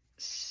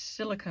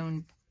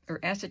silicone or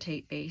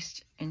acetate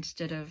based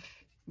instead of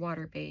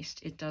water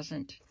based, it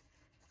doesn't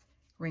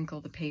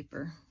wrinkle the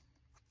paper.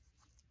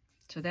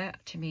 So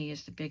that to me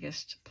is the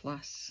biggest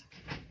plus.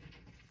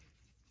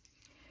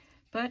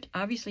 But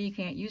obviously you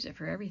can't use it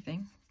for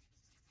everything.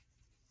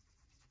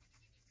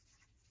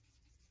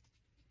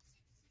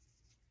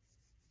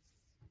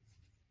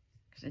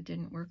 Because it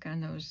didn't work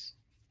on those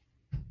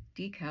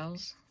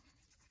decals.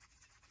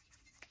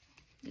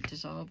 It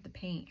dissolved the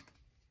paint.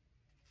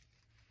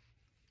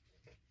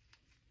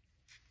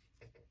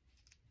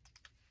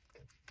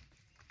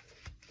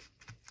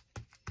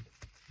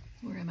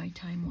 Where am I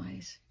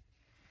time-wise?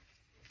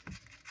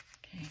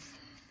 Okay.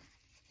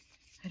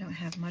 I don't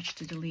have much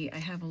to delete. I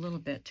have a little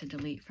bit to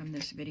delete from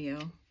this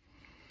video,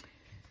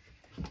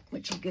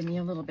 which will give me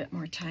a little bit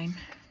more time.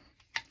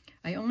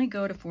 I only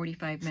go to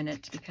 45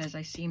 minutes because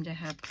I seem to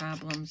have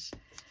problems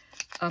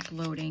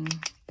uploading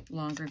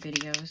longer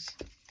videos.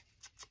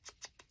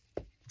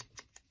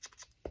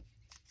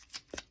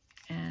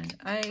 And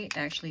I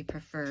actually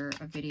prefer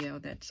a video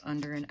that's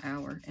under an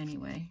hour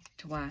anyway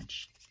to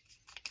watch.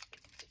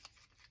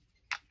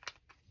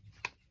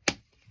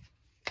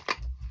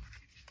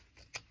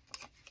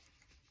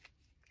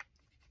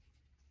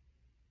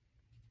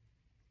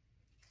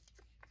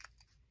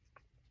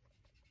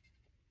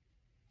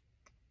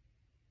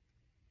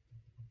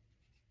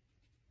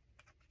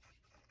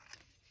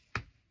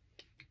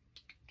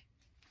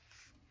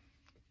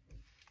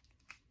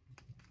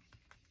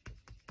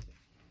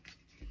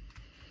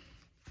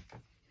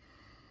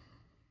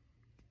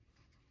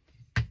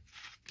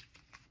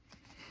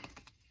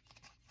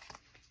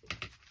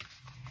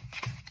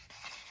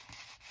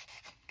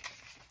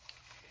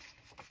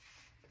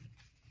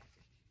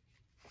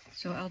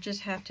 So I'll just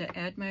have to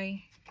add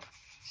my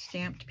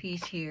stamped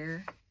piece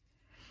here,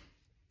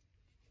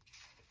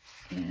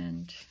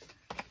 and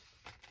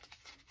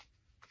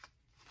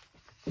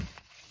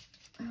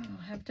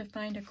I'll have to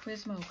find a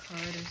Quizmo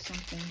card or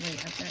something.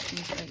 Wait, I've got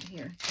these right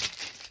here.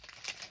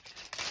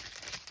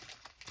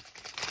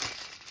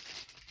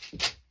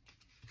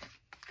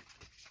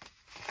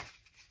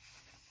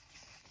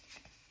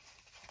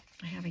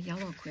 I have a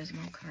yellow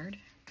Quizmo card.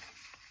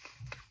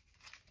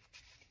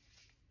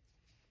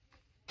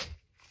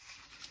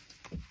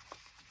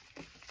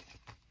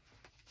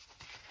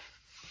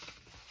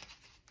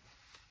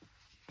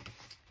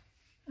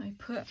 I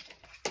put,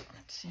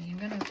 let's see, I'm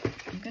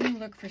gonna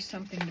look for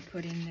something to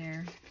put in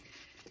there.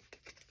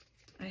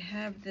 I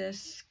have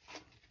this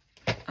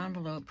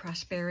envelope,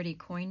 Prosperity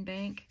Coin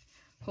Bank,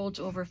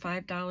 holds over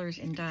 $5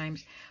 in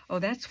dimes. Oh,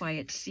 that's why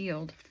it's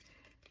sealed.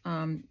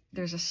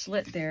 There's a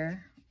slit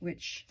there,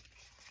 which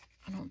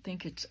I don't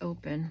think it's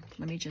open.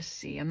 Let me just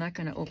see. I'm not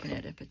going to open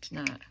it if it's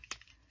not.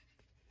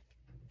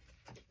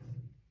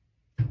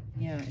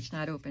 Yeah, it's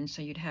not open,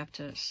 so you'd have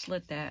to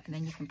slit that, and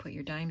then you can put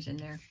your dimes in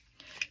there.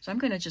 So I'm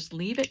going to just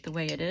leave it the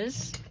way it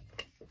is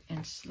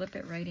and slip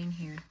it right in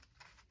here.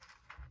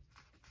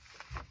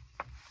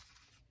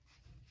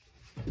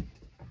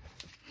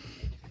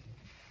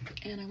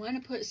 And I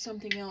want to put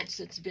something else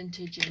that's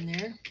vintage in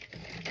there.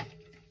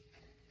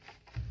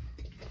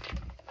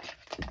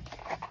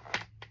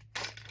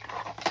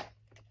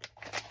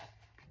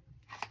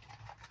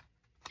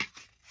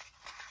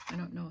 I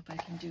don't know if I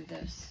can do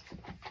this.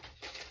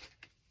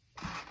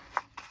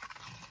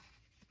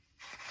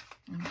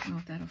 I don't know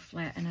if that'll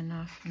flatten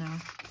enough. No,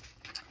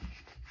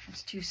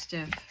 it's too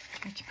stiff.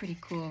 That's pretty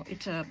cool.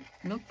 It's a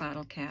milk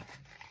bottle cap.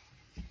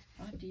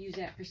 I'll have to use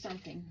that for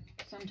something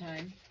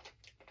sometime.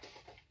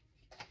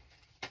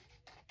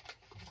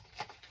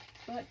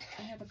 But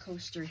I have a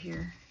coaster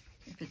here.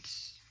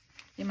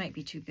 It might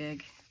be too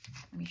big.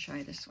 Let me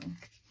try this one.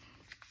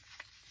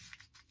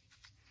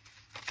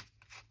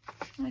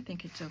 I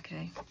think it's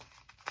okay.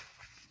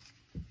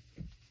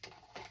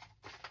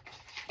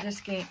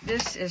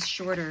 This is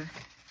shorter,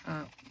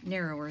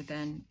 narrower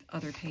than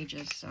other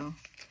pages, so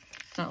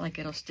it's not like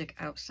it'll stick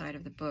outside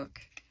of the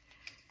book.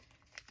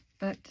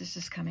 But this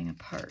is coming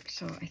apart,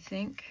 so I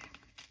think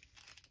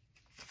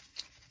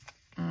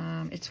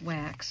it's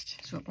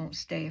waxed, so it won't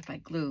stay if I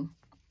glue.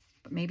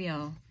 But maybe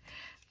I'll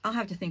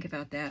have to think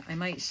about that. I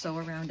might sew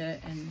around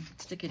it and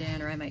stick it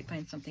in, or I might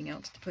find something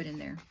else to put in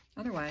there.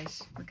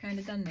 Otherwise, we're kind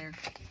of done there.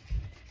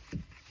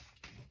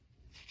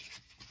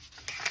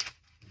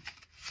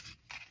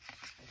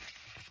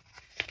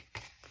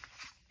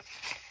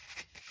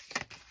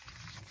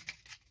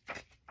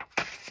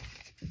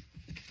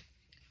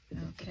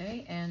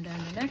 Okay, and then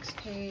the next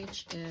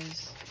page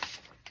is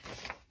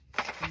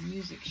the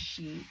music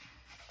sheet.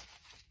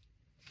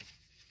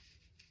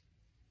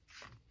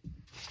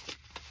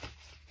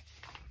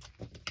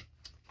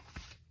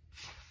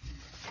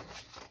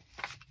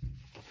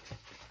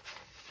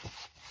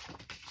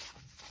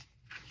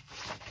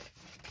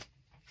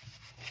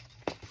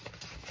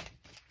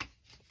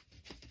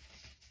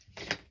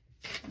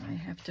 I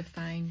have to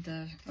find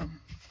the, oh,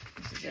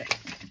 this is it.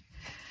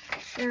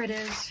 There it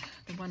is,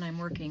 the one I'm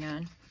working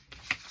on.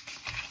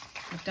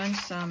 I've done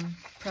some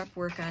prep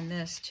work on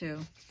this too.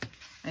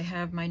 I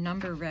have my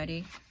number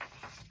ready.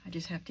 I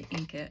just have to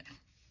ink it.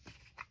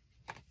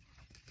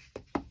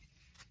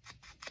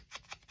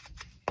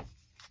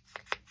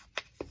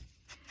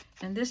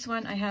 And this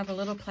one, I have a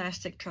little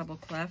plastic treble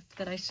clef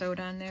that I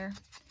sewed on there.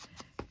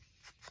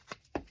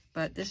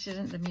 But this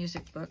isn't the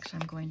music book, so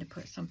I'm going to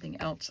put something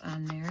else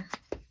on there.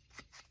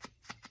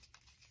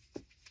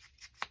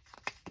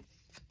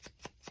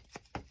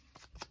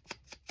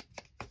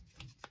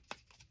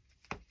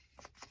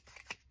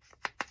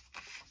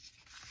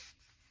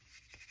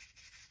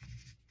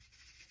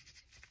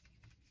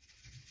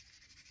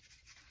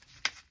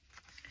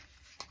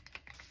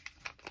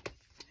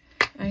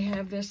 I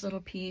have this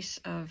little piece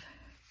of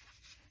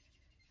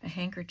a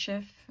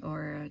handkerchief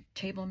or a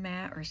table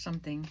mat or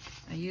something.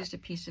 I used a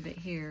piece of it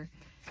here,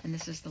 and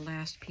this is the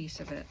last piece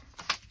of it.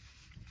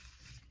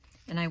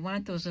 And I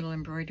want those little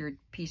embroidered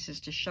pieces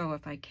to show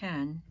if I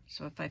can.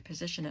 So if I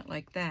position it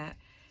like that,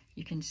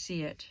 you can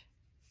see it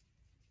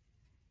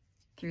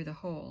through the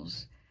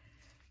holes.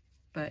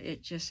 But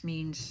it just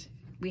means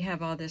we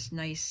have all this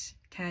nice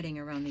tatting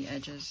around the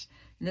edges.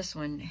 And this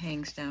one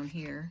hangs down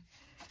here.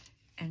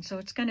 And so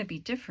it's going to be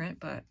different,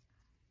 but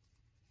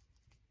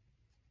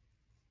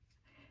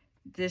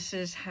this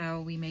is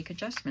how we make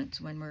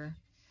adjustments when we're,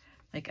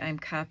 like, I'm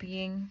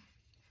copying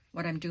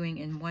what I'm doing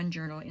in one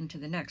journal into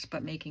the next,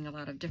 but making a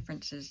lot of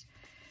differences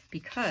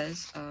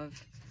because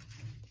of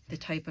the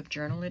type of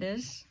journal it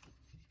is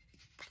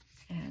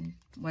and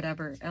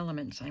whatever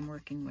elements I'm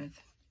working with.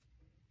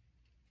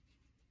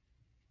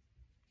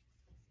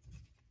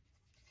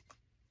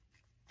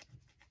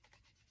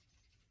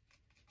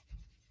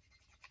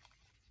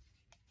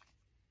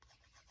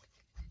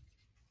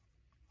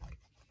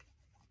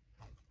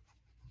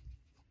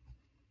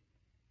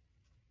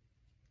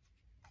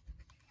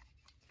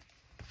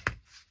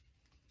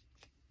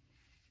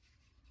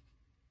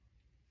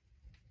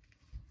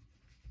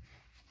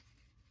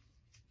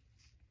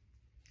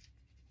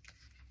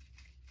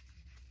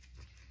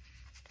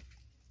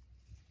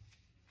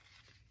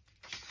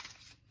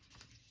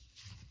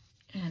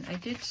 And I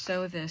did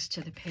sew this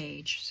to the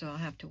page, so I'll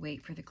have to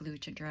wait for the glue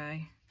to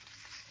dry.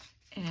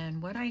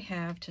 And what I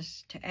have to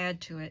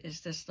add to it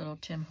is this little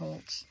Tim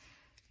Holtz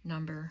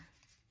number.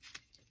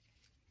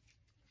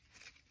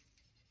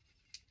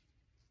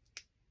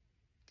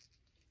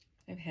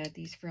 I've had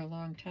these for a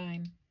long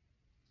time,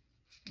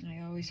 and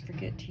I always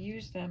forget to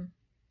use them.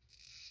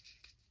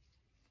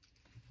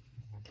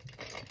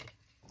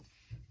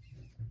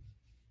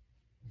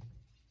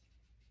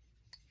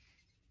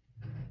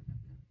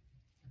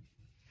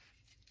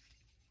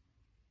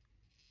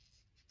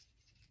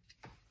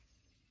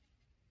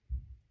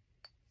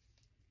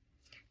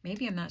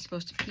 Maybe I'm not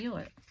supposed to peel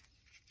it.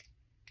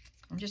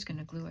 I'm just going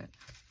to glue it.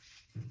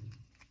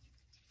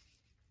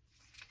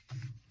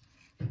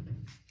 I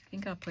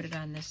think I'll put it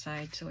on this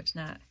side so it's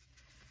not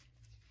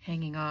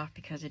hanging off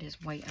because it is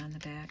white on the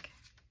back.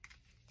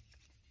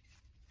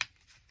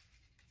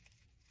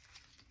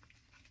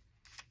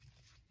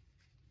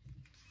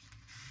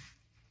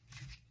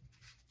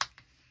 I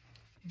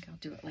think I'll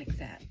do it like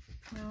that.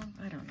 Well,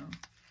 I don't know.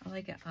 I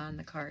like it on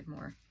the card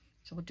more,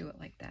 so we'll do it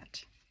like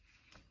that.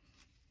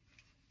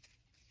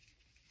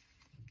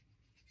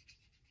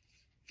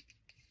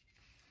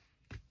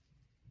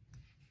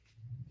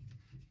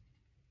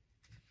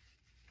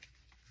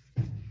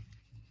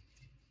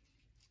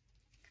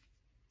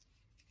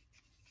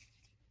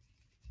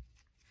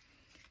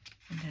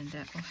 And then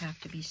that will have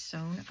to be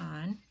sewn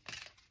on.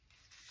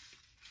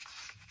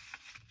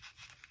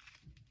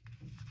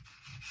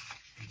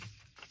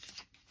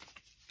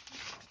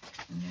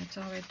 And that's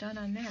all I've done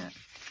on that.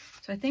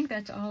 So I think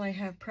that's all I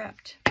have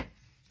prepped. But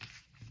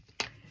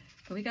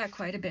we got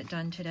quite a bit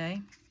done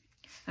today.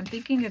 I'm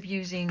thinking of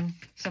using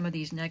some of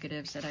these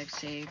negatives that I've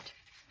saved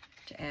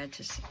to add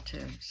to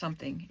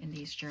something in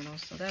these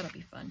journals, so that'll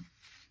be fun.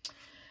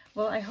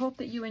 Well, I hope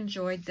that you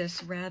enjoyed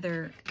this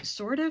rather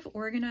sort of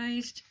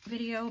organized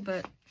video,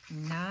 but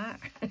not.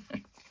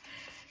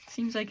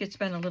 Seems like it's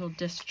been a little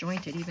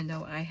disjointed, even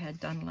though I had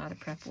done a lot of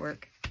prep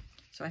work.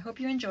 So I hope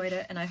you enjoyed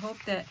it, and I hope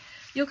that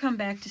you'll come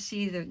back to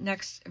see the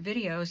next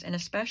videos, and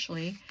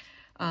especially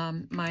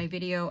my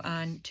video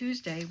on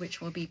Tuesday,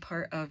 which will be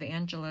part of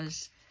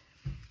Angela's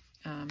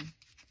I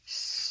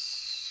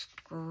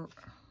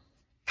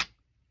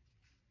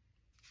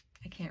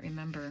can't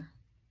remember.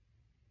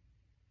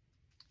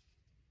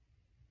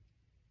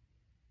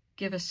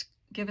 Give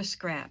a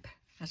scrap.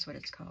 That's what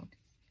it's called.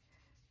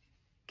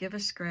 Give a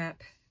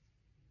scrap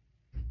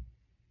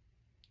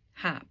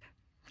hop.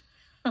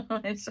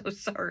 I'm so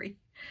sorry.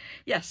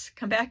 Yes,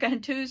 come back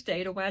on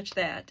Tuesday to watch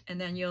that, and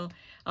then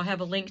I'll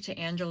have a link to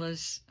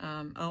Angela's.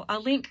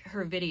 I'll link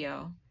her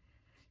video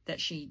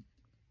that she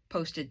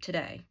posted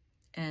today,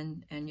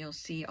 and you'll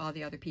see all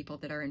the other people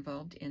that are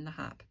involved in the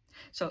hop.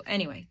 So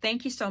anyway,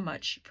 thank you so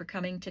much for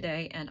coming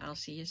today, and I'll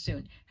see you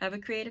soon. Have a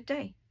creative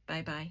day.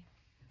 Bye-bye.